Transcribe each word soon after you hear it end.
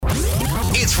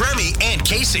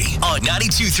Casey on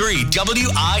 92.3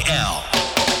 WIL.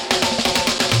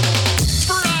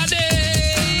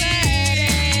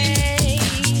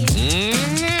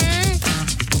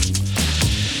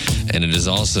 And it is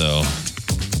also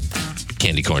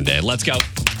Candy Corn Day. Let's go.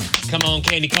 Come on,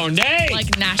 Candy Corn Day.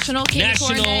 Like National Candy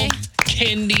Corn Day?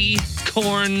 Candy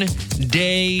Corn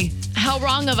Day. How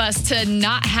wrong of us to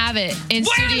not have it in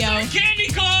studio Where's the candy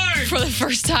corn? for the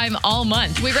first time all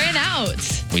month. We ran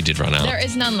out. We did run out. There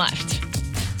is none left.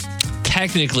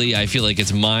 Technically, I feel like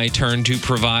it's my turn to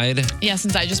provide. Yeah,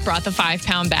 since I just brought the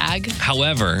 5-pound bag.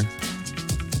 However,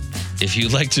 if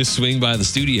you'd like to swing by the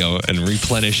studio and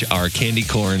replenish our candy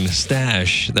corn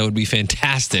stash, that would be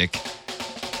fantastic.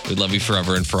 We'd love you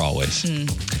forever and for always.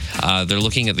 They're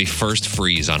looking at the first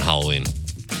freeze on Halloween.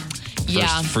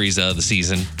 First freeze of the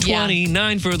season.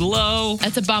 29 for the low.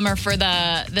 That's a bummer for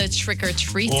the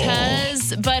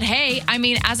trick-or-treaters. Oh. But hey, I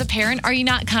mean, as a parent, are you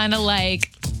not kind of like,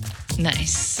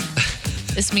 nice.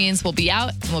 This means we'll be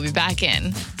out and we'll be back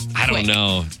in. I don't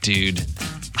know, dude.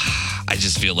 I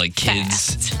just feel like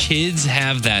kids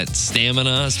have that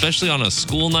stamina, especially on a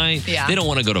school night. Yeah. They don't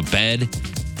want to go to bed.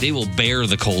 They will bear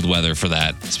the cold weather for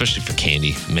that, especially for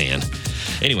candy, man.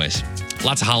 Anyways,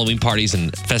 lots of Halloween parties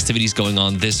and festivities going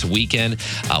on this weekend.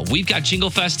 We've got Jingle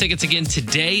Fest tickets again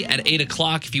today at 8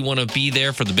 o'clock. If you want to be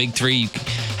there for the big three, you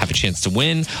have a chance to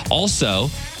win. Also,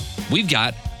 we've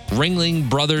got Ringling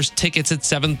Brothers tickets at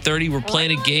 7:30. We're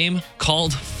playing a game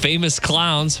called Famous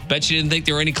Clowns. Bet you didn't think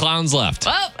there were any clowns left.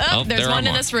 Oh, there's one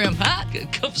in this room. Huh?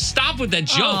 Stop with that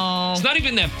joke. Oh. It's not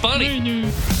even that funny.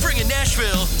 Bringing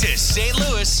Nashville to St.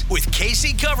 Louis with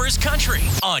Casey Covers Country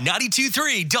on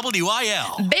 92.3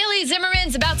 WIL. Bailey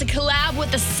Zimmerman's about to collab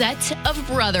with a set of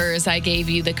brothers. I gave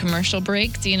you the commercial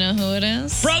break. Do you know who it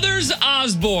is? Brothers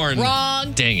Osborne.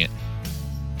 Wrong. Dang it.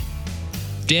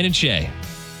 Dan and Shay.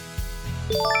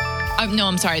 No,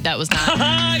 I'm sorry. That was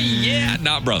not. Yeah,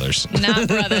 not brothers. Not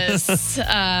brothers.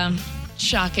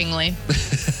 Shockingly.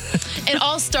 It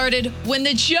all started when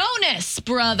the Jonas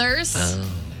Brothers.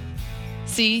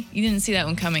 See, you didn't see that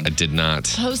one coming. I did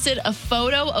not. Posted a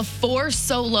photo of 4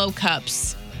 solo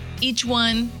cups. Each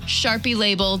one Sharpie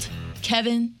labeled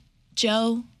Kevin,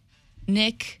 Joe,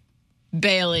 Nick,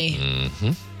 Bailey.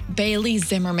 Mm-hmm. Bailey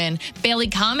Zimmerman. Bailey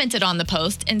commented on the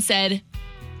post and said,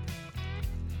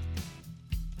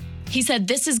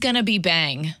 this is going to be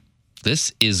bang.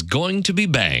 This is going to be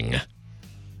bang.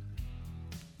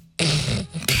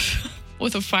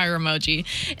 With a fire emoji.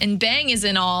 And bang is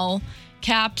in all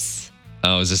caps.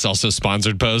 Oh, is this also a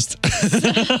sponsored post?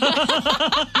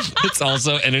 It's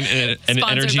also an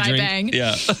energy by drink. Bang.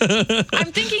 Yeah.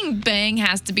 I'm thinking bang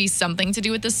has to be something to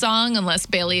do with the song, unless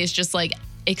Bailey is just like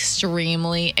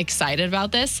extremely excited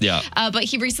about this. Yeah. But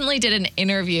he recently did an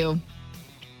interview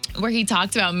where he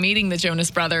talked about meeting the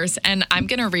Jonas Brothers, and I'm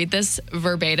going to read this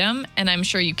verbatim, and I'm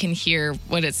sure you can hear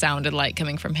what it sounded like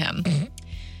coming from him.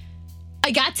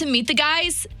 I got to meet the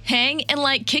guys, hang, and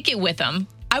like kick it with them.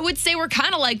 I would say we're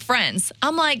kind of like friends.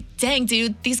 I'm like, dang,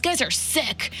 dude, these guys are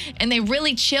sick, and they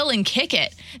really chill and kick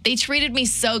it. They treated me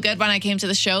so good when I came to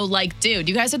the show. Like, dude,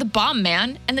 you guys are the bomb,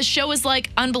 man. And the show is like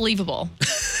unbelievable.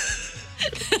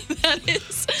 That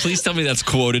is. Please tell me that's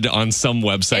quoted on some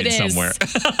website somewhere.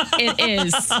 It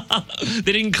is.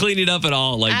 They didn't clean it up at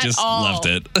all. Like, just left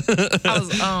it.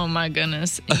 Oh my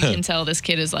goodness. You can tell this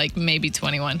kid is like maybe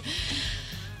 21.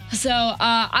 So,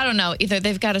 I don't know. Either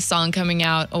they've got a song coming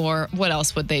out, or what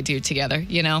else would they do together,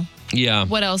 you know? Yeah.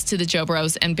 What else do the Joe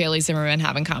Bros and Bailey Zimmerman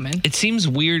have in common? It seems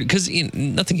weird because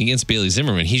nothing against Bailey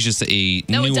Zimmerman. He's just a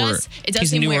newer. It does he's a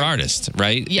seem newer weird. artist,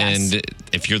 right? Yes. And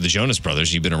if you're the Jonas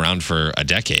Brothers, you've been around for a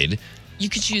decade. You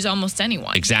could choose almost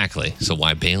anyone. Exactly. So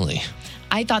why Bailey?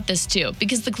 I thought this too,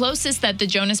 because the closest that the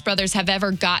Jonas Brothers have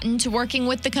ever gotten to working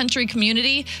with the country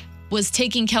community was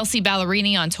taking Kelsey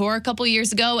Ballerini on tour a couple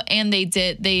years ago, and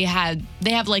they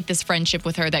have like this friendship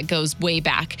with her that goes way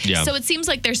back. Yeah. So it seems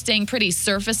like they're staying pretty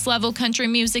surface level country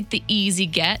music, the easy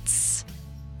gets,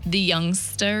 the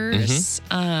youngsters.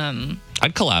 Mm-hmm.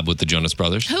 I'd collab with the Jonas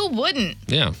Brothers. Who wouldn't?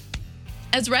 Yeah.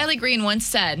 As Riley Green once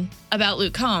said about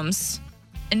Luke Combs,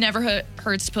 it never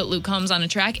hurts to put Luke Combs on a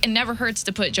track. It never hurts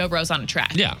to put Joe Bros on a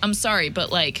track. Yeah. I'm sorry,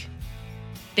 but like,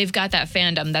 they've got that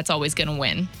fandom that's always gonna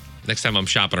win. Next time I'm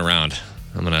shopping around,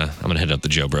 I'm gonna hit up the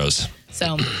Joe Bros.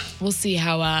 So we'll see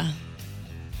how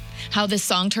this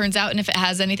song turns out, and if it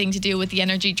has anything to do with the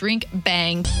energy drink,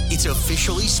 bang. It's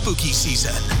officially spooky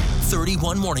season.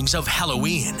 31 mornings of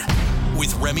Halloween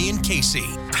with Remy and Casey,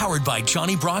 powered by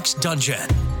Johnny Brock's Dungeon.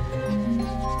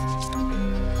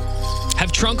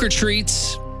 Have trunk or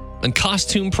treats and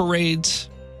costume parades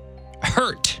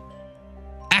hurt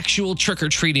actual trick or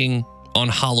treating on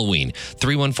Halloween?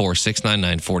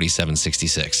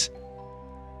 314-699-4766.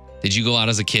 Did you go out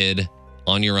as a kid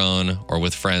on your own or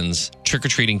with friends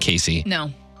trick-or-treating, Casey?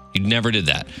 No. You never did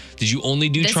that. Did you only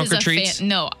do trunk or treats?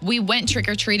 No, we went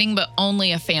trick-or-treating, but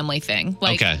only a family thing.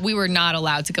 Okay. We were not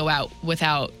allowed to go out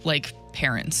without,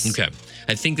 parents. Okay.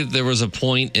 I think that there was a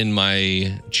point in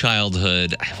my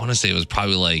childhood, I want to say it was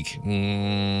probably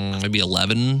maybe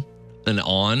 11 and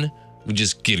on. We'd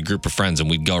just get a group of friends and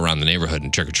we'd go around the neighborhood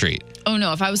and trick or treat. Oh,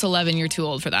 no. If I was 11, you're too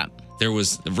old for that. There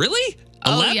was, really?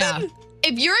 11? Oh, yeah.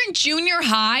 If you're in junior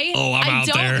high, I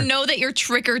don't know that you're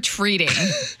trick-or-treating.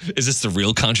 Is this the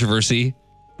real controversy?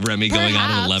 Remy going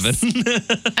out at 11?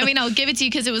 I mean, I'll give it to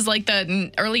you because it was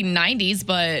the early 90s,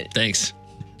 but... Thanks.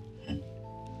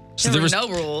 So there were no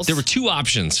rules. There were two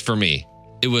options for me.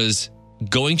 It was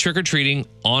going trick-or-treating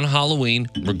on Halloween,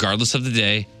 regardless of the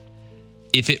day.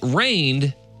 If it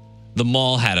rained, the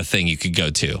mall had a thing you could go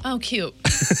to. Oh, cute.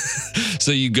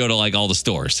 So you go to all the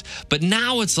stores. But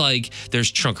now it's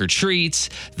there's trunk or treats.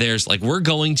 There's we're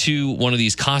going to one of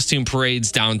these costume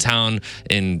parades downtown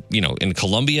in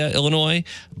Columbia, Illinois.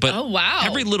 But oh, wow.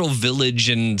 Every little village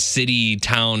and city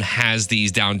town has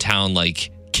these downtown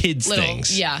kids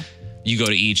things. Yeah. You go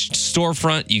to each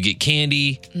storefront, you get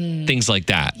candy, things like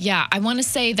that. Yeah, I want to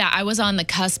say that I was on the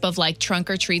cusp of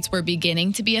trunk or treats were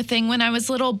beginning to be a thing when I was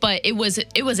little, but it was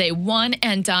a one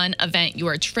and done event. You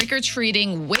are trick or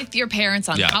treating with your parents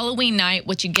on Halloween night.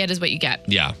 What you get is what you get.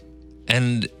 Yeah.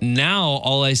 And now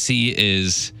all I see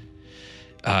is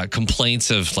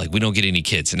complaints of we don't get any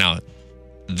kids. Now,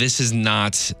 this is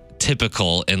not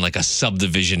typical in a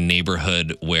subdivision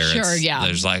neighborhood where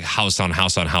there's house on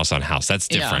house on house on house. That's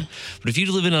different. Yeah. But if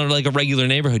you live in a regular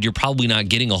neighborhood, you're probably not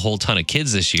getting a whole ton of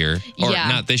kids this year, or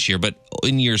not this year, but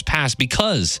in years past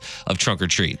because of trunk or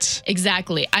treats.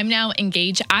 Exactly. I'm now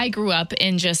engaged. I grew up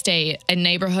in just a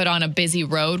neighborhood on a busy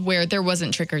road where there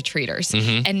wasn't trick or treaters.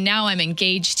 Mm-hmm. And now I'm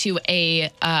engaged to a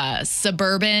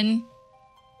suburban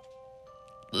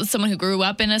someone who grew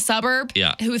up in a suburb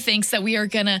who thinks that we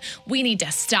need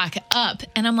to stock up.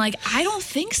 And I'm like, I don't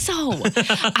think so.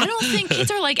 I don't think kids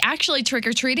are actually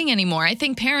trick-or-treating anymore. I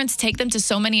think parents take them to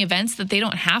so many events that they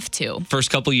don't have to.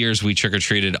 First couple years we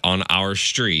trick-or-treated on our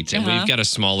street, and we've got a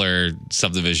smaller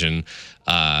subdivision.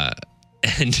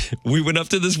 And we went up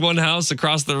to this one house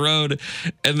across the road,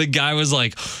 and the guy was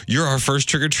like, "You're our first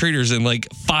trick-or-treaters in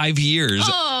 5 years."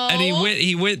 Oh. And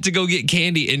he went to go get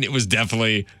candy, and it was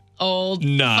definitely old,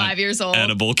 not 5 years old,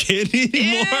 edible candy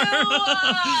anymore.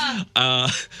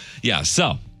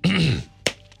 So I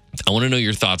want to know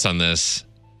your thoughts on this.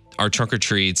 Our trunk or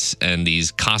treats and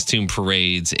these costume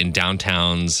parades in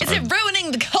downtowns. Is it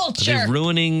ruining the culture? Are they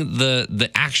ruining the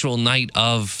actual night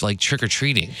of trick or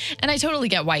treating? And I totally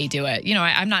get why you do it.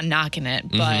 I'm not knocking it,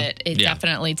 but it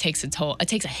definitely takes a toll. It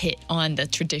takes a hit on the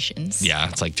traditions. Yeah,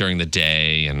 it's during the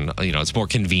day, and it's more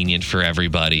convenient for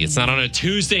everybody. It's not on a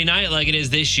Tuesday night like it is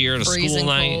this year, on a school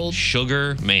night. Cold.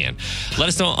 Sugar, man. Let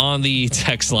us know on the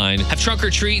text line. Have trunk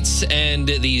or treats and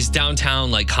these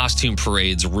downtown costume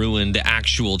parades ruined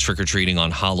actual trick-or-treating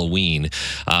on Halloween?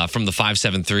 From the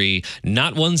 573,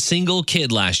 not one single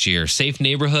kid last year. Safe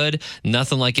neighborhood,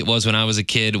 nothing like it was when I was a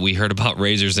kid. We heard about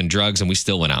razors and drugs, and we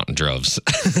still went out in droves.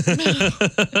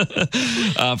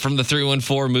 From the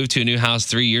 314, moved to a new house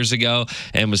 3 years ago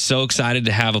and was so excited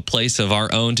to have a place of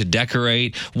our own to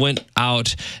decorate. Went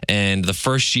out, and the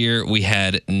first year we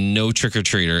had no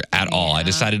trick-or-treater at all. I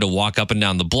decided to walk up and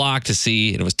down the block to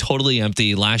see, and it was totally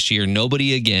empty. Last year,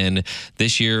 nobody again.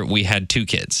 This year, we had 2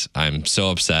 kids. I'm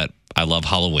so upset. I love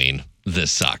Halloween.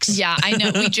 This sucks. Yeah, I know.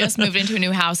 We just moved into a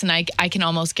new house, and I can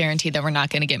almost guarantee that we're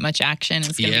not going to get much action.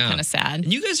 It's going to be kind of sad.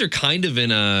 And you guys are kind of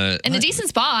in a decent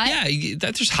spot. Yeah,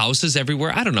 there's houses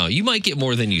everywhere. I don't know. You might get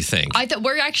more than you think. I thought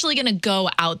we're actually going to go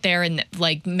out there and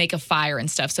make a fire and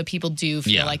stuff, so people do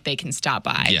feel like they can stop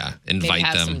by. Yeah, invite maybe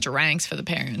have them. Some drinks for the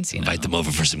parents. Invite them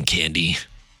over for some candy.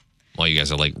 While you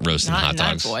guys are roasting hot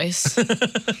dogs. Not in that voice. You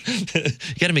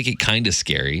got to make it kind of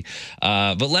scary.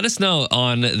 But let us know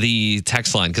on the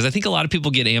text line, because I think a lot of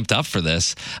people get amped up for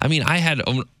this. I mean, I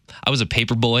was a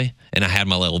paper boy, and I had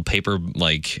my little paper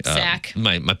sack,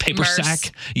 my paper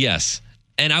sack. Yes.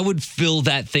 And I would fill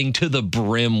that thing to the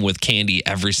brim with candy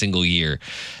every single year.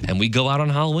 And we go out on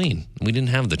Halloween. We didn't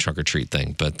have the trunk or treat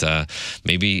thing, but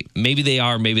maybe they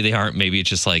are, maybe they aren't. Maybe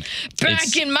it's just back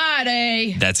in my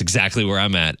day. That's exactly where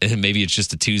I'm at. And maybe it's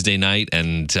just a Tuesday night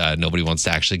and nobody wants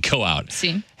to actually go out.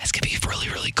 See? It's going to be really,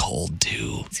 really cold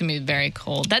too. It's going to be very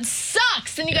cold. That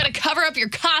sucks. And you got to cover up your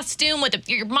costume with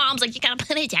your mom's like, you got to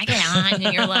put a jacket on.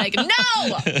 And you're like, no.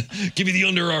 Give me the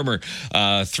Under Armour.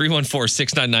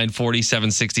 314-699-4766.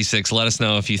 766. Let us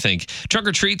know if you think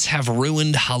trick-or-treats have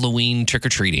ruined Halloween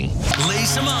trick-or-treating.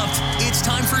 Lace them up. It's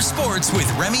time for sports with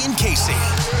Remy and Casey.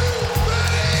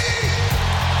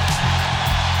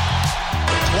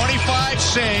 25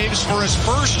 saves for his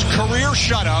first career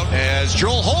shutout as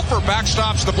Joel Hofer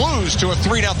backstops the Blues to a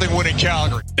 3-0 win in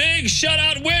Calgary. Big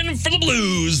shutout win for the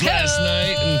Blues last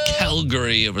night in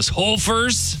Calgary. It was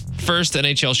Hofer's first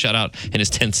NHL shutout in his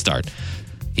 10th start.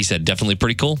 He said, definitely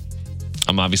pretty cool.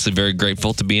 I'm obviously very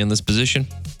grateful to be in this position,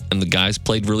 and the guys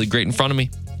played really great in front of me,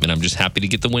 and I'm just happy to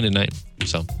get the win tonight.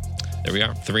 So there we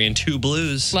are, 3-2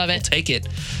 Blues. Love it. We'll take it.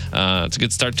 It's a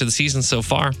good start to the season so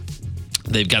far.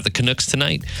 They've got the Canucks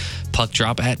tonight. Puck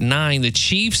drop at 9. The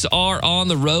Chiefs are on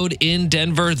the road in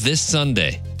Denver this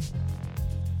Sunday.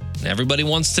 And everybody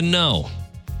wants to know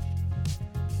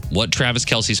what Travis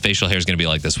Kelce's facial hair is going to be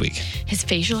like this week. His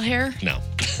facial hair? No.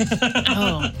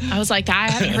 Oh, I was like, I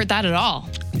haven't heard that at all.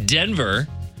 Denver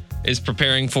is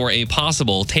preparing for a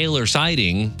possible Taylor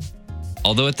sighting,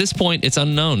 although at this point it's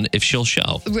unknown if she'll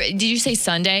show. Did you say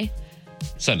Sunday?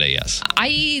 Sunday, yes.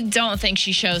 I don't think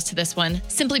she shows to this one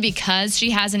simply because she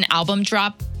has an album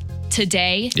drop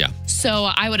today. Yeah. So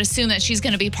I would assume that she's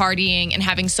going to be partying and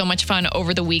having so much fun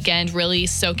over the weekend, really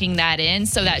soaking that in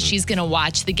so that she's going to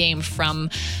watch the game from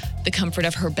the comfort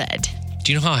of her bed.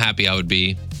 Do you know how happy I would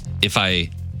be if I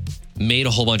made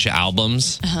a whole bunch of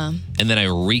albums and then I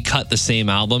recut the same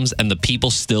albums and the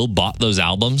people still bought those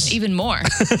albums? Even more.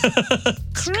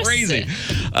 Crazy.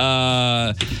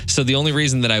 So the only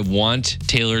reason that I want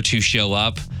Taylor to show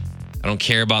up, I don't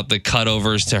care about the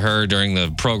cutovers to her during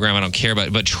the program. I don't care about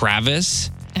it. But Travis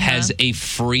has a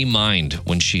free mind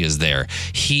when she is there.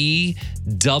 He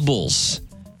doubles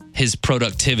his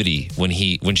productivity when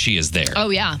she is there. Oh,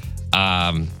 yeah.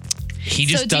 He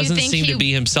just doesn't seem to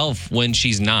be himself when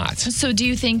she's not. So do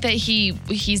you think that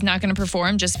he's not going to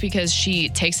perform just because she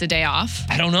takes a day off?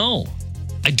 I don't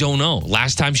know.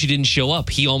 Last time she didn't show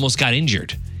up, he almost got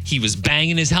injured. He was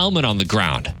banging his helmet on the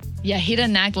ground. Yeah, he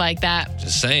doesn't act like that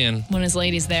Just saying. when his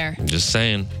lady's there. I'm just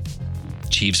saying.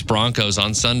 Chiefs Broncos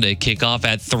on Sunday kick off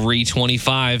at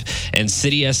 3:25, and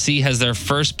City SC has their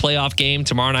first playoff game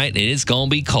tomorrow night. It is going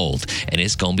to be cold and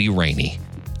it's going to be rainy.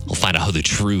 We'll find out who the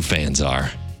true fans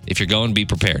are. If you're going, be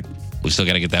prepared. We still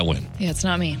got to get that win. Yeah, it's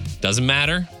not me. Doesn't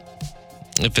matter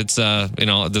if it's it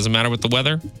doesn't matter with the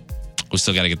weather. We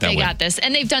still got to get that win. They got this,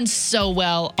 and they've done so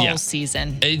well all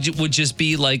season. It would just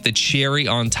be like the cherry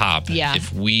on top. Yeah.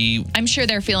 If we I'm sure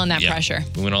they're feeling that pressure.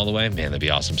 We went all the way. Man, that'd be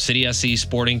awesome. City SC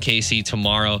Sporting KC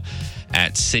tomorrow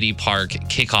at City Park.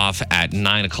 Kickoff at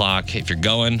 9 o'clock. If you're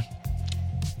going,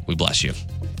 we bless you.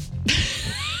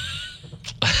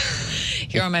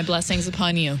 Here are my blessings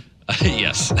upon you.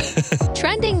 Yes.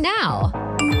 Trending now.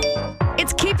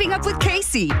 It's Keeping Up with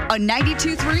Casey on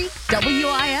 92.3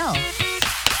 WIL.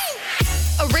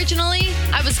 Originally,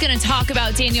 I was going to talk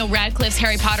about Daniel Radcliffe's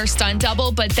Harry Potter stunt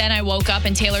double, but then I woke up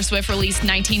and Taylor Swift released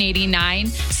 1989,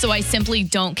 so I simply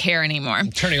don't care anymore.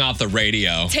 Turning off the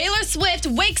radio. Taylor Swift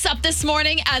wakes up this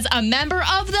morning as a member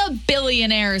of the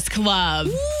Billionaires Club.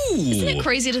 Ooh. Isn't it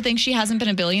crazy to think she hasn't been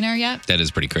a billionaire yet? That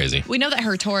is pretty crazy. We know that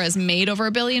her tour has made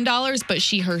over $1 billion, but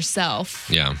she herself,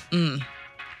 Yeah.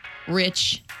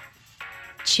 rich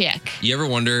chick. You ever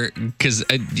wonder, because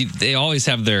they always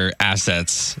have their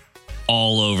assets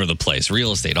all over the place,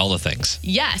 real estate, all the things.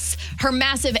 Yes, her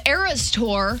massive Eras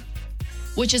tour,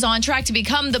 which is on track to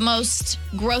become the most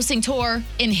grossing tour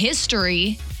in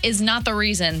history, is not the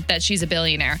reason that she's a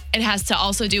billionaire. It has to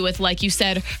also do with, like you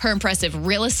said, her impressive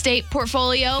real estate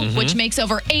portfolio, which makes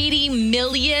over $80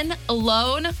 million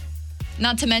alone.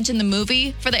 Not to mention the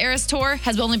movie for the Eras tour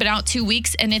has only been out 2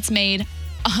 weeks and it's made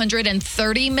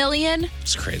 $130 million.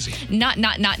 It's crazy. Not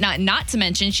to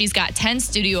mention she's got 10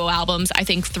 studio albums, I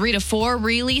think 3 to 4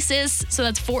 releases. So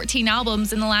that's 14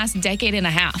 albums in the last decade and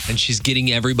a half. And she's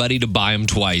getting everybody to buy them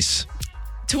twice.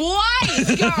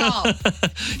 Twice, girl.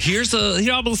 Here's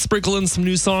I'll sprinkle in some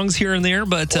new songs here and there,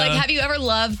 but Like, have you ever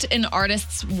loved an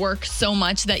artist's work so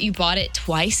much that you bought it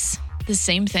twice? The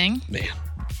same thing? man,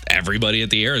 everybody at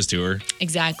the Eras tour.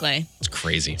 Exactly. It's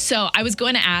crazy. So I was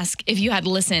going to ask if you had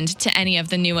listened to any of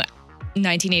the new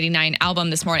 1989 album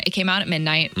this morning. It came out at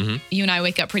midnight. You and I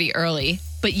wake up pretty early,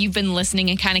 but you've been listening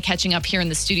and kind of catching up here in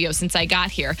the studio since I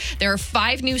got here. There are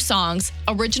 5 new songs.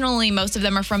 Originally, most of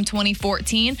them are from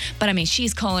 2014, but I mean,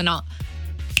 she's calling out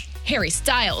Harry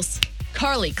Styles,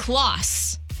 Karlie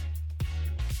Kloss,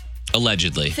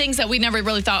 Allegedly. things that we never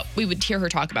really thought we would hear her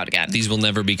talk about again. These will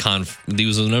never be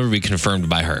confirmed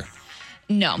by her.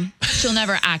 No, she'll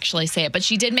never actually say it, but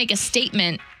she did make a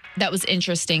statement that was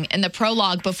interesting in the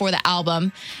prologue before the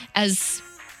album, as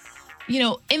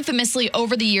infamously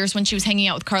over the years when she was hanging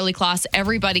out with Karlie Kloss,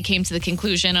 everybody came to the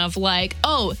conclusion of like,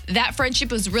 oh, that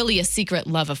friendship was really a secret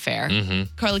love affair.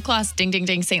 Karlie Kloss, ding, ding,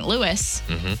 ding, St. Louis.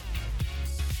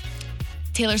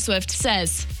 Taylor Swift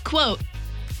says, quote,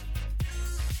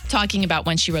 talking about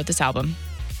when she wrote this album,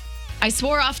 I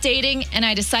swore off dating and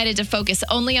I decided to focus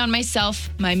only on myself,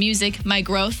 my music, my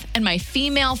growth, and my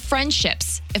female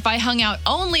friendships. If I hung out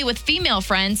only with female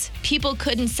friends, people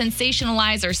couldn't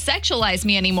sensationalize or sexualize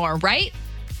me anymore, right?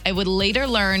 I would later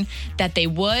learn that they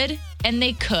would and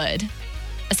they could.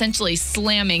 Essentially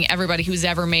slamming everybody who's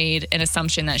ever made an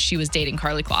assumption that she was dating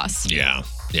Karlie Kloss.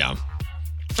 Yeah.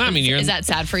 I mean, is that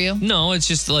sad for you? No, it's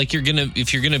just like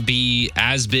if you're gonna be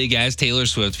as big as Taylor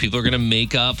Swift, people are gonna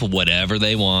make up whatever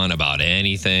they want about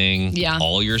anything. Yeah.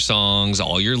 All your songs,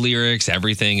 all your lyrics,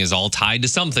 everything is all tied to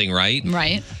something, right?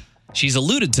 Right. She's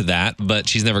alluded to that, but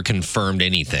she's never confirmed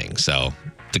anything. So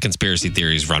the conspiracy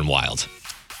theories run wild,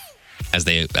 as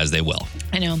they will.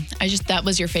 I know. That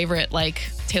was your favorite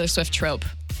Taylor Swift trope.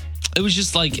 It was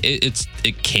just like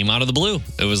it came out of the blue.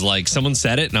 It was like someone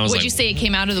said it, and I was Would you say it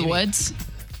came out of the woods?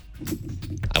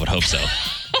 I would hope so.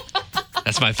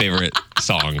 That's my favorite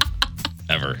song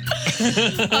ever.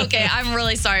 Okay, I'm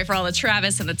really sorry for all the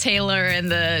Travis and the Taylor and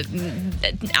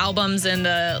the albums and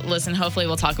listen, hopefully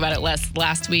we'll talk about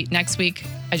it next week.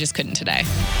 I just couldn't today.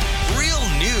 Real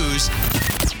news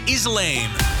is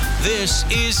lame. This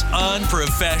is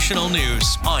Unprofessional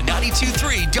News on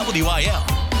 92.3 WIL.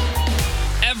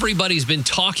 Everybody's been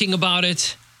talking about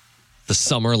it. The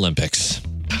Summer Olympics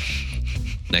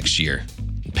next year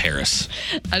in Paris.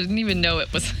 I didn't even know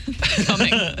it was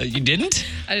coming. You didn't?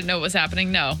 I didn't know it was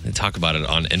happening, no. They talk about it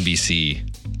on NBC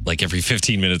like every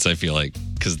 15 minutes, I feel like,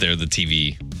 because they're the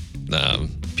TV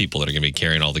people that are going to be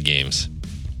carrying all the games.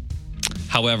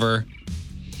 However,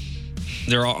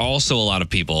 there are also a lot of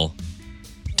people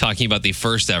talking about the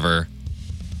first ever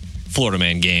Florida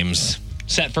Man Games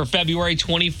set for February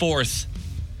 24th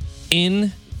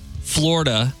in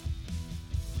Florida.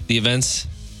 The events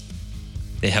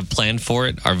they have planned for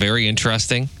it are very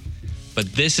interesting,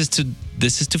 but this is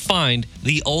to find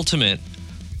the ultimate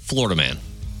Florida man.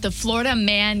 The Florida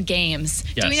Man Games.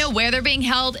 Yes. Do we know where they're being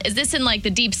held? Is this in the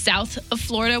deep south of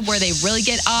Florida where they really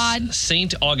get odd?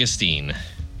 St. Augustine.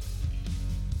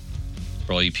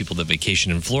 For all you people that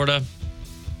vacation in Florida,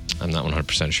 I'm not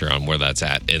 100% sure on where that's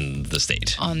at in the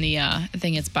state. On the, I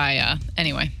think it's by,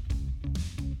 anyway.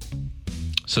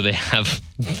 So they have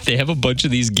a bunch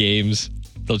of these games.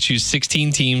 They'll choose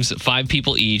 16 teams, 5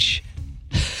 people each.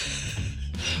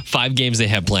 5 games they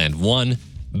have planned. 1,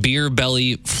 Beer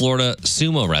Belly Florida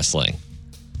Sumo Wrestling.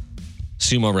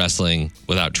 Sumo wrestling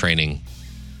without training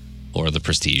or the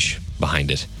prestige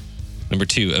behind it. Number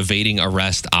 2, Evading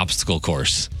Arrest Obstacle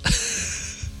Course.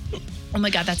 Oh my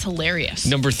God, that's hilarious.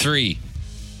 Number 3,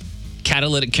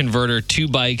 Catalytic Converter, 2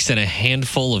 bikes, and a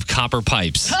handful of copper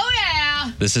pipes. Oh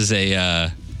yeah! This is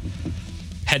a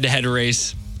head-to-head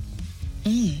race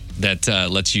that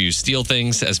lets you steal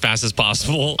things as fast as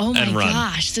possible Oh and my run.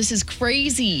 gosh, this is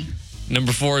crazy.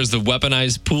 Number 4 is the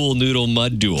Weaponized Pool Noodle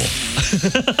Mud Duel.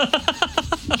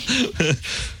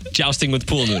 Jousting with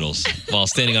pool noodles while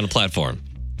standing on a platform.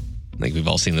 I think we've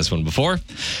all seen this one before.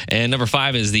 And number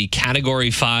 5 is the Category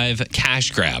 5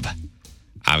 Cash Grab.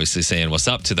 Obviously saying what's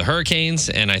up to the Hurricanes.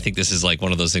 And I think this is like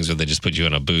one of those things where they just put you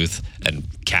in a booth and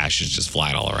cash is just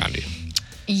flying all around you.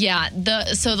 Yeah,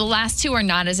 so the last 2 are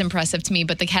not as impressive to me,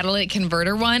 but the Catalytic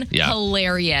Converter one,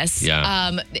 hilarious.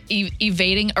 Yeah.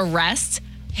 Evading arrest,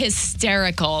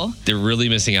 hysterical. They're really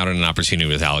missing out on an opportunity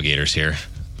with alligators here.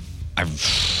 I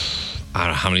don't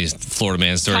know how many Florida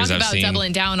Man stories Talk I've about seen.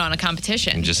 doubling down on a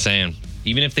competition. I'm just saying.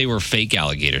 Even if they were fake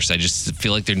alligators, I just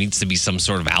feel like there needs to be some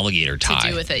sort of alligator tie.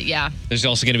 To do with it, yeah. There's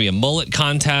also going to be a mullet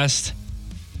contest.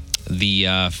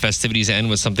 The festivities end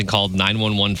with something called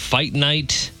 911 Fight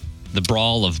Night. The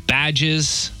Brawl of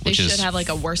Badges, which They is should have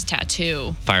a worse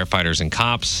tattoo. firefighters and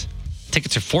cops.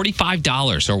 Tickets are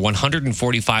 $45 or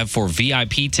 $145 for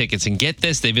VIP tickets. And get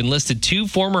this, they've enlisted 2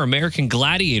 former American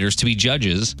gladiators to be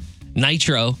judges,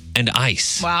 Nitro and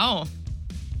Ice. Wow.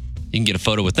 You can get a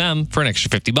photo with them for an extra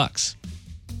 $50.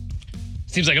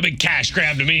 Seems like a big cash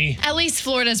grab to me. At least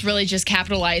Florida's really just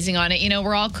capitalizing on it. You know,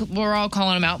 we're all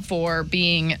calling them out for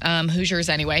being Hoosiers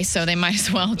anyway, so they might as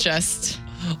well just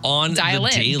On dial the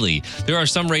in. daily. There are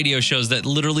some radio shows that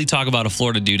literally talk about a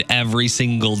Florida dude every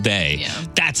single day. Yeah.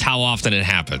 That's how often it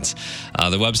happens.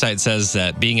 The website says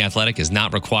that being athletic is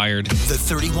not required. The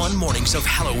 31 Mornings of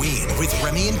Halloween with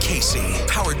Remy and Casey,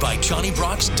 powered by Johnny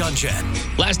Brock's Dungeon.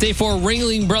 Last day for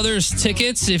Ringling Brothers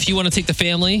tickets. If you want to take the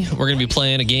family, we're going to be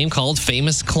playing a game called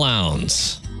Famous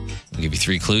Clowns. I'll give you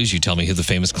 3 clues. You tell me who the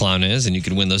famous clown is, and you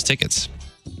can win those tickets.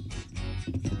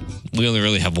 We only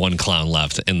really have one clown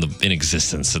left in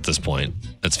existence at this point.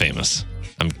 That's famous.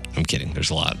 I'm kidding.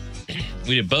 There's a lot.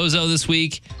 We did Bozo this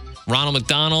week. Ronald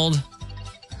McDonald.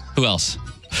 Who else?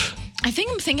 I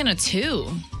think I'm thinking of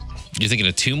two. You're thinking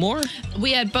of two more?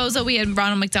 We had Bozo, we had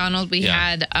Ronald McDonald, we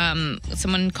Yeah. had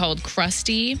someone called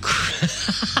Krusty.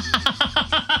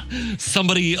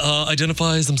 Somebody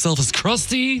identifies themselves as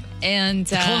Krusty. And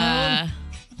clown?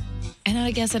 and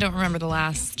I guess I don't remember the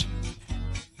last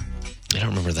I don't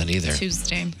remember that either.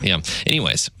 Tuesday. Yeah.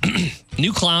 Anyways,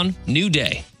 new clown, new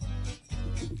day.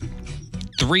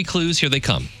 3 clues. Here they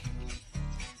come.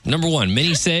 Number 1,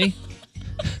 many say.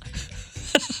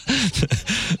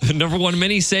 Number 1,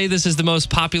 many say this is the most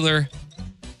popular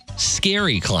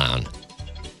scary clown.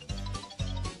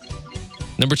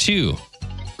 Number 2,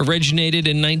 originated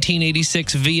in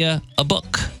 1986 via a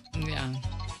book. Yeah.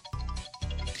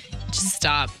 Just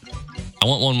stop. I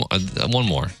want one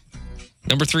more.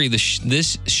 Number 3, this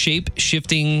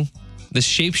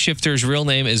shapeshifter's real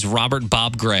name is Robert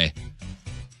Bob Gray.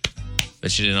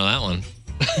 Bet you didn't know that one.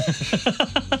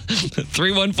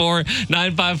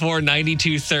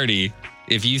 314-954-9230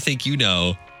 if you think you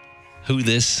know who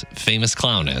this famous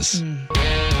clown is.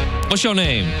 What's your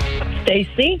name?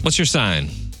 Stacy, What's your sign?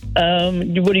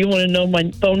 what do you want to know?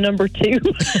 My phone number too?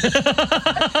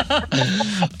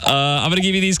 I'm going to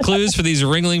give you these clues for these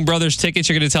Ringling Brothers tickets.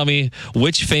 You're going to tell me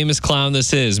which famous clown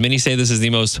this is. Many say this is the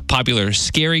most popular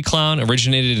scary clown,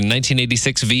 originated in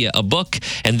 1986 via a book.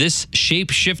 And this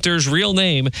shapeshifter's real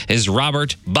name is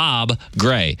Robert Bob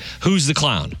Gray. Who's the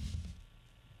clown?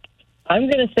 I'm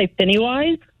going to say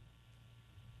Pennywise.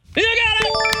 You got it!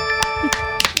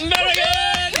 Very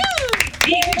good!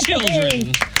 Eating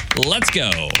children. Let's go.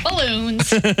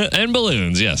 Balloons. And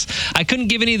balloons, yes. I couldn't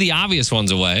give any of the obvious ones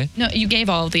away. No, you gave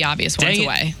all of the obvious ones Dang it.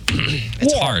 away.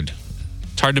 It's hard.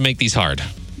 It's hard to make these hard.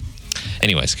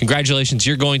 Anyways, congratulations.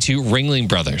 You're going to Ringling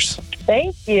Brothers.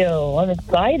 Thank you. I'm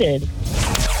excited.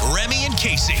 Remy and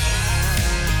Casey.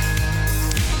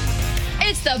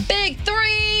 It's the big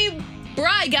 3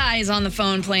 Bry guys on the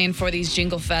phone playing for these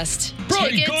Jingle Fest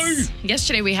tickets.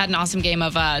 Yesterday we had an awesome game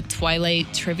of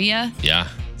Twilight trivia. Yeah.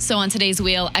 So on today's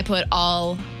wheel, I put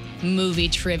all movie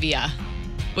trivia.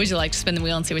 Would you like to spin the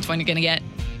wheel and see which one you're going to get?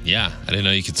 Yeah. I didn't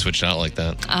know you could switch it out like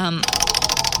that. I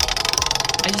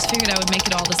just figured I would make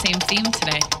it all the same theme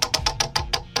today.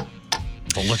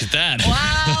 Well, look at that.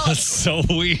 Wow. That's so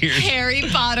weird. Harry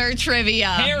Potter trivia.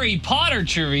 Harry Potter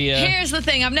trivia. Here's the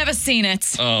thing. I've never seen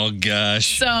it. Oh,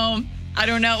 gosh. So I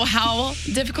don't know how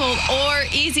difficult or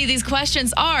easy these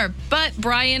questions are. But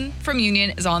Brian from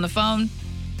Union is on the phone.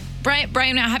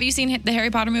 Brian, now have you seen the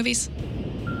Harry Potter movies?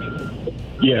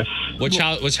 Yes. Which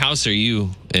house are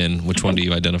you in? Which one do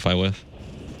you identify with?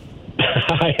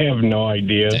 I have no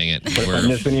idea. Dang it. If I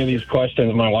miss any of these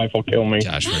questions, my wife will kill me.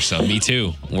 Gosh, me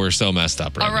too. We're so messed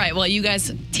up right All right. Well, you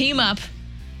guys team up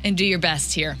and do your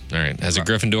best here. now. All right. As a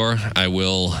Gryffindor, I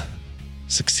will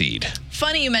succeed.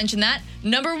 Funny you mentioned that.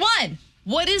 Number 1.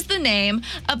 What is the name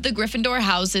of the Gryffindor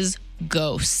house's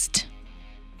ghost?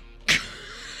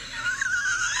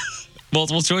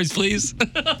 Multiple choice, please.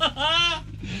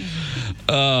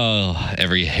 Oh,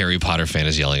 every Harry Potter fan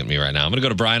is yelling at me right now. I'm going to go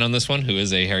to Brian on this one, who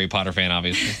is a Harry Potter fan,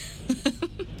 obviously.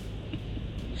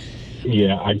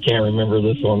 Yeah, I can't remember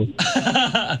this one.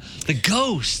 The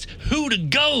ghost. Who the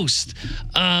ghost?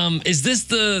 Is this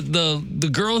the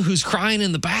girl who's crying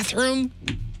in the bathroom?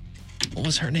 What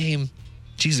was her name?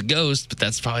 She's a ghost, but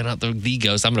that's probably not the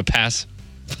ghost. I'm going to pass.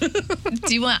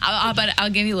 Do you want? I'll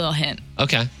give you a little hint.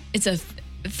 Okay. It's a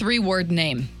 3-word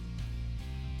name.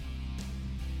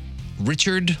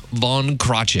 Richard Von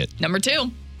Crotchet. Number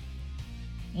 2.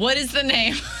 What is the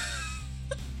name?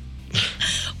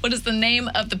 What is the name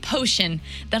of the potion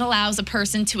that allows a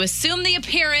person to assume the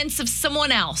appearance of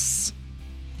someone else?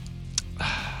 I'm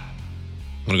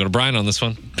going to go to Brian on this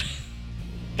one.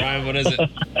 Brian, what is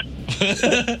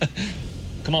it?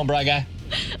 Come on, Brian guy.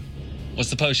 What's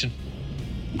the potion?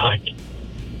 I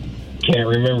can't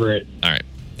remember it. All right.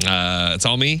 It's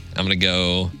all me. I'm going to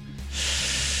go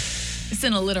It's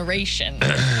an alliteration.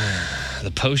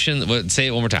 the potion. Say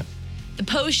it one more time. The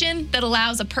potion that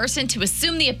allows a person to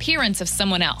assume the appearance of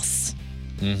someone else.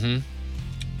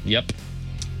 Yep.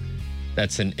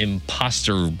 That's an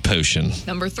imposter potion.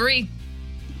 Number 3.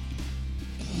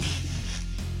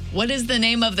 What is the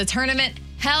name of the tournament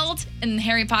held in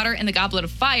Harry Potter and the Goblet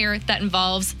of Fire that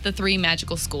involves the 3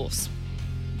 magical schools?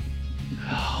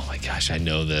 Oh my gosh, I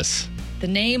know this. The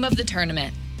name of the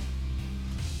tournament.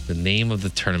 The name of the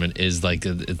tournament is like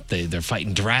they're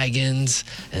fighting dragons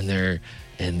and they're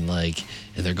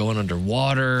going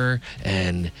underwater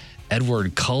and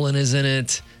Edward Cullen is in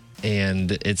it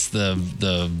And it's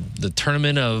the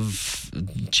Tournament of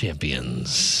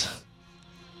Champions.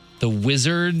 The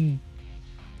Wizards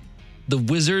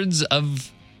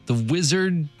of the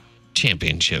Wizard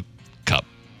Championship Cup.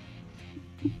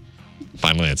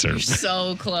 Final answer. You're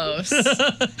so close.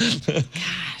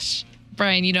 Gosh.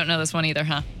 Brian, you don't know this one either,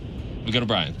 huh? We go to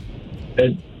Brian.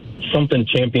 It's something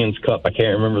Champions Cup. I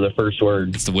can't remember the first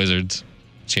word. It's the Wizards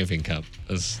Champion Cup.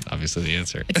 That's obviously the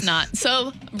answer. It's not.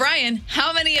 So, Brian,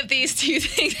 how many of these do you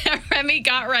think that Remy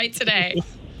got right today?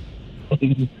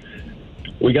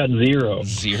 We got 0.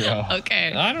 0.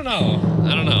 Okay. I don't know.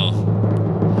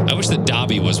 I wish that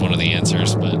Dobby was one of the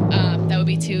answers, but That would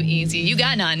be too easy. You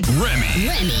got none. Remy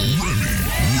wins.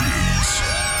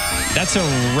 that's a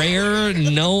rare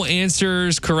no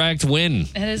answers correct win.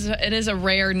 It is a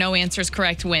rare no answers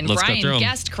correct win. Let's go through 'em. Brian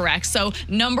guessed correct. So,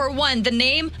 number 1, the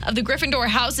name of the Gryffindor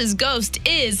house's ghost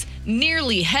is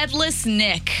Nearly Headless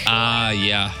Nick.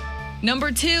 Yeah.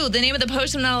 Number 2, the name of the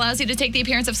potion that allows you to take the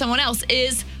appearance of someone else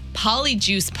is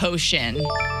Polyjuice Potion.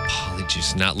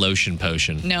 Polyjuice, not lotion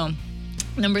potion. No.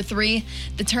 Number 3,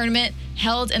 the tournament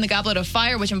held in the Goblet of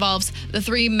Fire, which involves the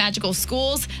 3 magical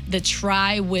schools, the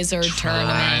Tri-Wizard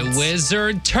Tournament.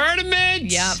 Wizard Tournament.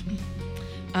 Yep.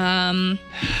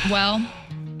 Well,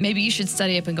 maybe you should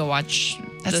study up and go watch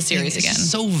the series again. It's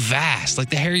so vast. Like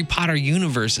the Harry Potter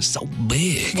universe is so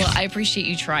big. Well, I appreciate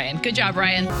you trying. Good job,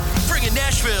 Ryan. Bringing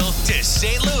Nashville to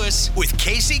St. Louis with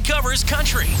Casey Covers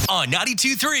Country on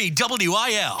 92.3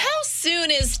 WIL. How soon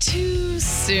is too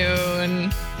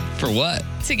soon For what?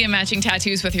 to get matching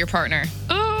tattoos with your partner?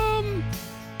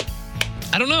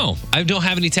 I don't know. I don't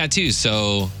have any tattoos,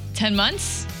 so 10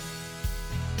 months?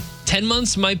 10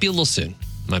 months might be a little soon.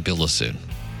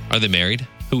 Are they married?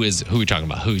 Who are we talking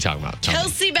about? Tell me.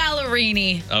 Kelsey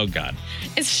Ballerini Oh, God.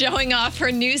 is showing off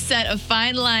her new set of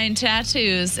fine line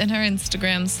tattoos in her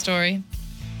Instagram story.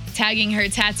 Tagging her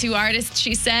tattoo artist,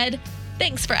 she said,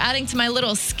 "Thanks for adding to my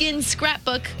little skin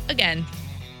scrapbook again."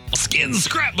 Skin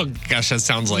scrapbook. Gosh, that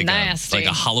sounds like Nasty.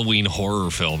 a Halloween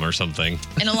horror film or something.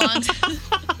 And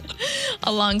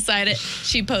alongside it,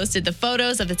 she posted the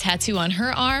photos of the tattoo on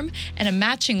her arm and a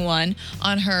matching one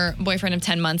on her boyfriend of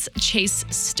 10 months, Chase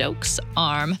Stokes'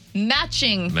 arm.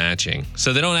 Matching.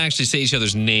 So they don't actually say each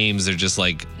other's names. They're just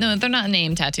like No, they're not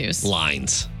name tattoos.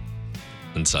 lines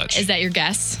and such. Is that your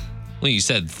guess? Well, you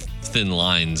said thin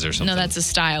lines or something. No, that's a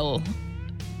style.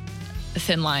 A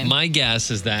thin line. My guess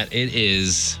is that it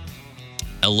is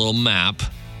a little map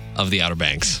of the Outer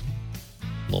Banks.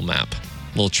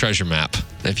 Little treasure map,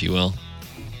 if you will.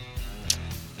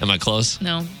 Am I close?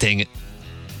 No. Dang it.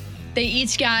 They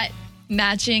each got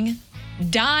matching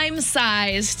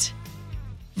dime-sized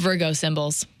Virgo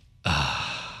symbols.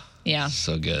 Yeah.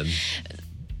 So good.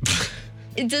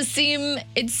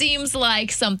 It seems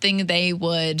like something they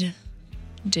would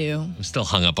do. I'm still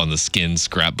hung up on the skin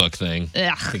scrapbook thing.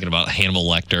 Ugh. Thinking about Hannibal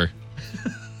Lecter.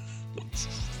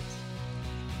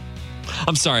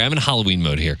 I'm sorry, I'm in Halloween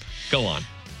mode here. Go on.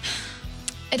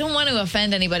 I don't want to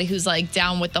offend anybody who's like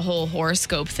down with the whole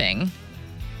horoscope thing.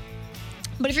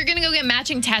 But if you're going to go get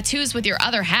matching tattoos with your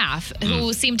other half,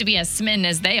 who seem to be as smitten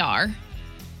as they are,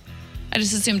 I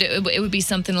just assumed it would be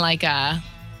something like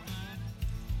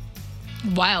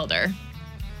Wilder.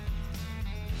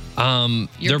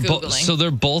 You're Googling. So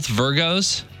they're both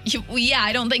Virgos? Yeah,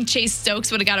 I don't think Chase Stokes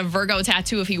would have got a Virgo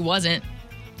tattoo if he wasn't.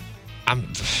 I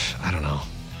don't know.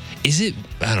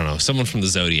 I don't know. Someone from the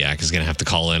Zodiac is going to have to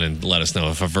call in and let us know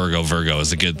if a Virgo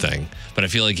is a good thing. But I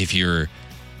feel like if you're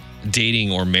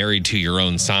dating or married to your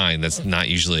own sign, that's not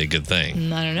usually a good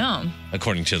thing. I don't know.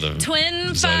 According to the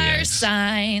Twin fire Zodiacs.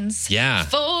 signs. Yeah.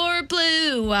 4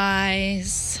 blue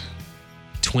eyes.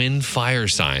 Twin fire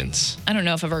signs. I don't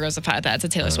know if a Virgo's a fire. That's a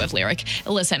Taylor Swift lyric.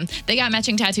 Listen, they got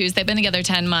matching tattoos. They've been together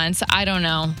 10 months. I don't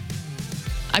know.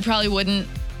 I probably wouldn't,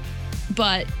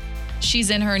 but she's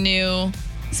in her new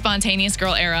spontaneous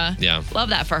girl era. Yeah. Love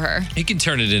that for her. You can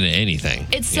turn it into anything.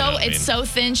 It's You know what I mean? so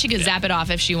thin she could zap it off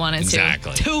if she wanted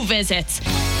Exactly. to. 2 visits.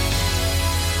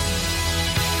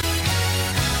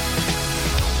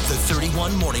 The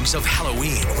 31 Mornings of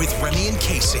Halloween with Remy and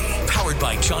Casey, powered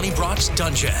by Johnny Brock's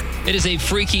Dungeon. It is a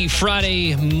Freaky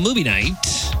Friday movie night.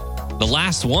 The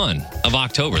last one of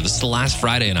October. This is the last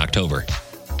Friday in October.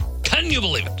 Can you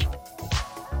believe it?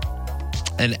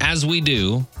 And as we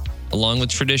do, along with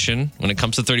tradition, when it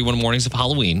comes to 31 Mornings of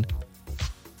Halloween,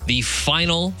 the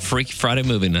final Freaky Friday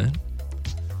movie night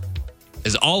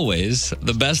is always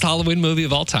the best Halloween movie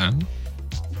of all time.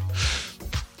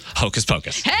 Hocus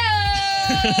Pocus.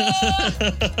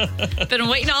 Been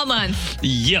waiting all month.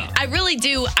 Yeah. I really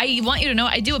do. I want you to know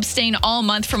I do abstain all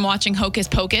month from watching Hocus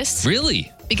Pocus.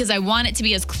 Really? because I want it to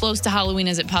be as close to Halloween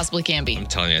as it possibly can be. I'm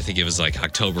telling you, I think it was like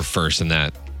October 1st and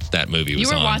that movie was You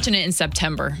were on. watching it in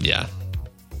September. Yeah.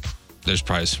 There's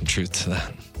probably some truth to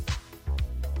that.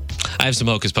 I have some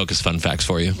Hocus Pocus fun facts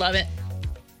for you. Love it.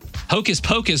 Hocus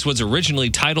Pocus was originally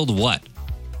titled what?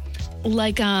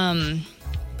 Like,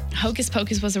 Hocus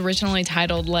Pocus was originally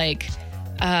titled like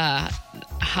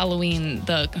Halloween,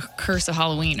 the Curse of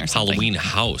Halloween or something. Halloween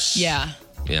House. Yeah.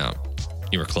 Yeah.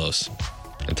 You were close.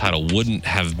 The title wouldn't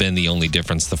have been the only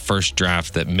difference. The first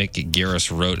draft that Mick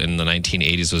Garris wrote in the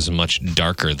 1980s was much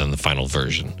darker than the final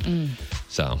version.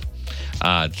 So,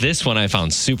 this one I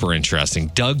found super interesting.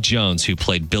 Doug Jones, who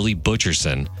played Billy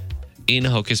Butcherson in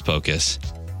Hocus Pocus,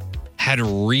 had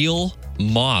real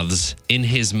moths in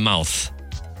his mouth.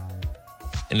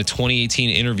 In a 2018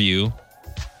 interview,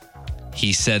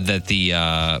 he said that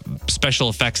the special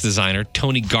effects designer,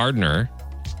 Tony Gardner,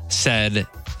 said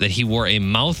that he wore a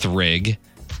mouth rig,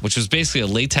 which was basically a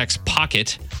latex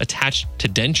pocket attached to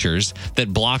dentures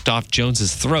that blocked off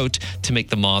Jones's throat to make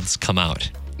the moths come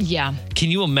out. Yeah. Can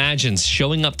you imagine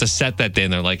showing up to set that day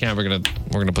and they're like, yeah, we're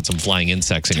gonna put some flying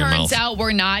insects in your mouth. Turns out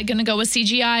we're not gonna go with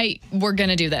CGI. We're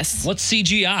gonna do this. What's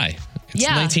CGI? It's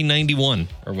 1991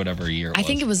 or whatever year it was. I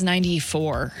think it was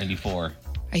 94. 94.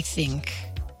 I think.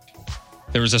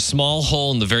 There was a small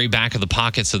hole in the very back of the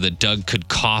pocket so that Doug could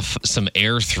cough some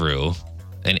air through.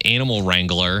 An animal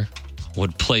wrangler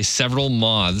would place several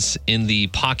moths in the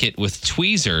pocket with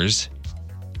tweezers,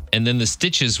 and then the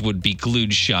stitches would be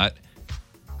glued shut,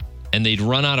 and they'd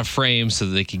run out of frame so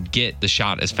that they could get the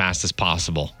shot as fast as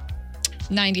possible.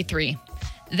 93.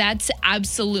 That's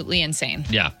absolutely insane.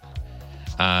 Yeah.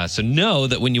 So know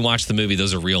that when you watch the movie,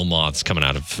 those are real moths coming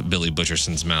out of Billy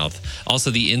Butcherson's mouth. Also,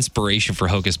 the inspiration for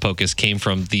Hocus Pocus came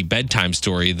from the bedtime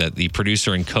story that the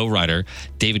producer and co-writer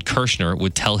David Kirshner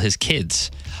would tell his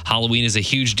kids. Halloween is a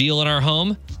huge deal in our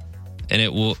home, and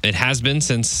it has been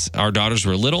since our daughters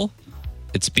were little.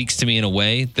 It speaks to me in a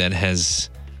way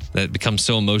that becomes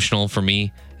so emotional for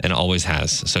me and always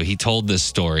has. So he told this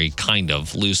story kind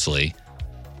of loosely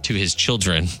to his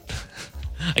children.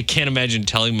 I can't imagine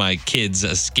telling my kids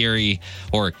a scary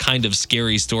or kind of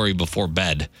scary story before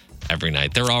bed every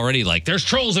night. They're already like, there's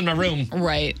trolls in my room.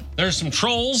 Right. There's some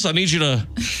trolls. I need you to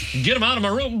get them out of my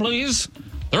room, please.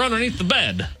 They're underneath the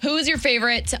bed. Who is your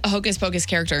favorite Hocus Pocus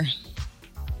character?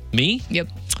 Me? Yep.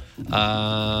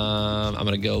 I'm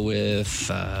going to go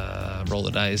with roll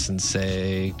the dice and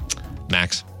say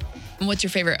Max. And what's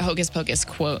your favorite Hocus Pocus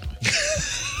quote?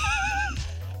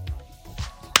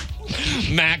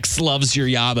 Max loves your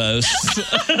yabos.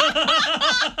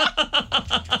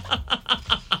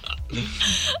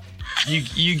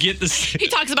 You get this. He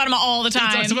talks about them all the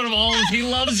time. He talks about them all. He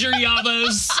loves your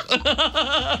yabos.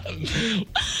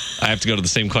 I have to go to the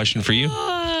same question for you.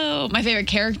 Oh, my favorite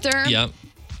character? Yep.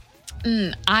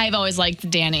 I've always liked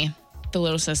Danny, the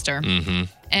little sister. Mm-hmm.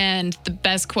 And the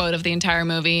best quote of the entire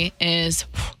movie is,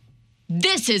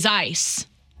 "This is ice."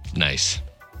 Nice.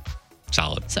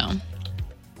 Solid. So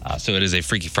it is a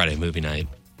Freaky Friday movie night.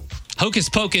 Hocus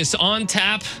Pocus on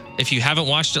tap. If you haven't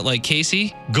watched it like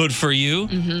Casey, good for you.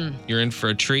 Mm-hmm. You're in for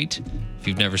a treat. If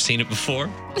you've never seen it before,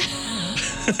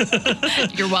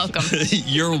 you're welcome.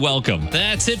 You're welcome.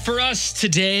 That's it for us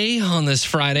today on this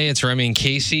Friday. It's Remy and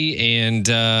Casey. And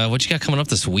what you got coming up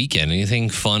this weekend? Anything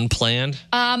fun planned?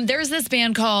 There's this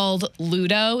band called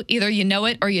Ludo. Either you know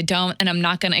it or you don't, and I'm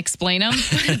not going to explain them.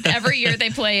 Every year they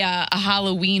play a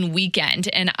Halloween weekend,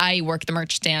 and I work the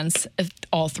merch stands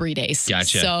all 3 days.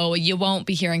 Gotcha. So you won't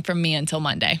be hearing from me until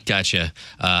Monday. Gotcha.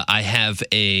 I have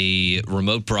a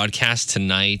remote broadcast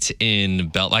tonight in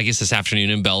I guess this afternoon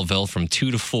in Belleville from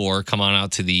 2 to 4. Come on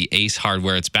out to the Ace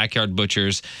Hardware. It's Backyard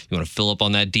Butchers. You want to fill up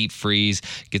on that deep freeze,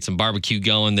 get some barbecue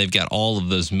going. They've got all of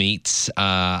those meats.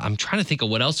 I'm trying to think of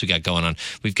what else we got going on.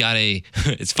 We've got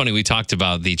it's funny, we talked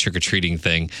about the trick-or-treating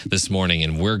thing this morning,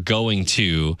 and we're going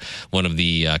to one of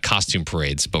the costume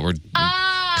parades, but we're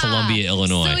Columbia,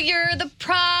 Illinois. So you're the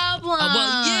problem.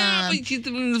 Well, yeah, but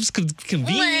it was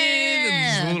convenient.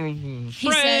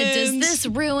 He said, "Does this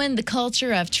ruin the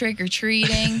culture of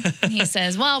trick-or-treating?" And he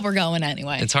says, "Well, we're going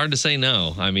anyway." It's hard to say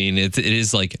no. I mean, it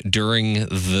is like during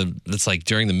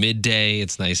the midday.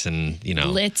 It's nice and,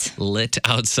 lit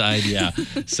outside. Yeah.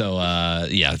 So,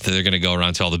 they're going to go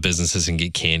around to all the businesses and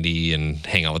get candy and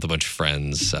hang out with a bunch of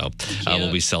friends. So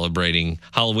we'll be celebrating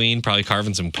Halloween, probably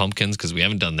carving some pumpkins because we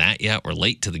haven't done that yet. We're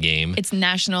late to the game. It's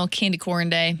National Candy Corn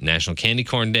Day. National Candy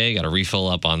Corn Day. Got to refill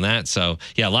up on that. So,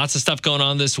 yeah, lots of stuff going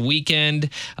on this weekend.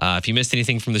 If you missed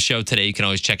anything from the show today, you can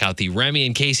always check out the Remy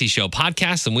and Casey Show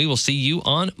podcast, and we will see you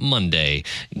on Monday.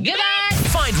 Goodbye.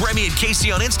 Find Remy and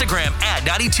Casey on Instagram at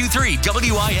 92.3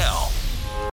 WIL.